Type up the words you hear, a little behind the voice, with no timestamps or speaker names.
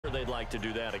like to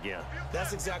do that again.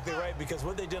 That's exactly right, because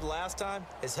what they did last time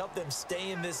has helped them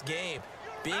stay in this game.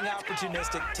 Being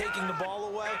opportunistic, taking the ball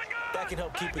away, that can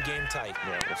help keep a game tight.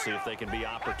 Yeah, we'll see if they can be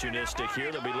opportunistic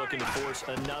here. They'll be looking to force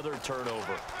another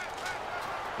turnover.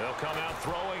 They'll come out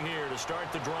throwing here to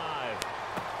start the drive.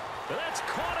 And that's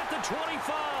caught at the 25.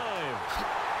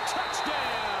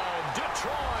 Touchdown,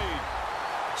 Detroit.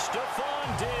 Stephon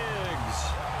Diggs,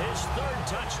 his third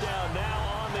touchdown now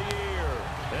on the year.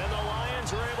 And the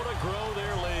Lions are able to grow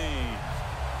their lead.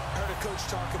 I heard a coach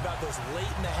talk about those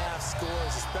late-in-the-half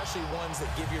scores, especially ones that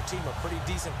give your team a pretty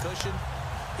decent cushion.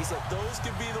 He said those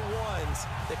could be the ones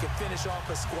that could finish off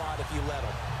a squad if you let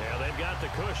them. Yeah, they've got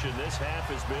the cushion. This half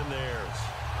has been theirs.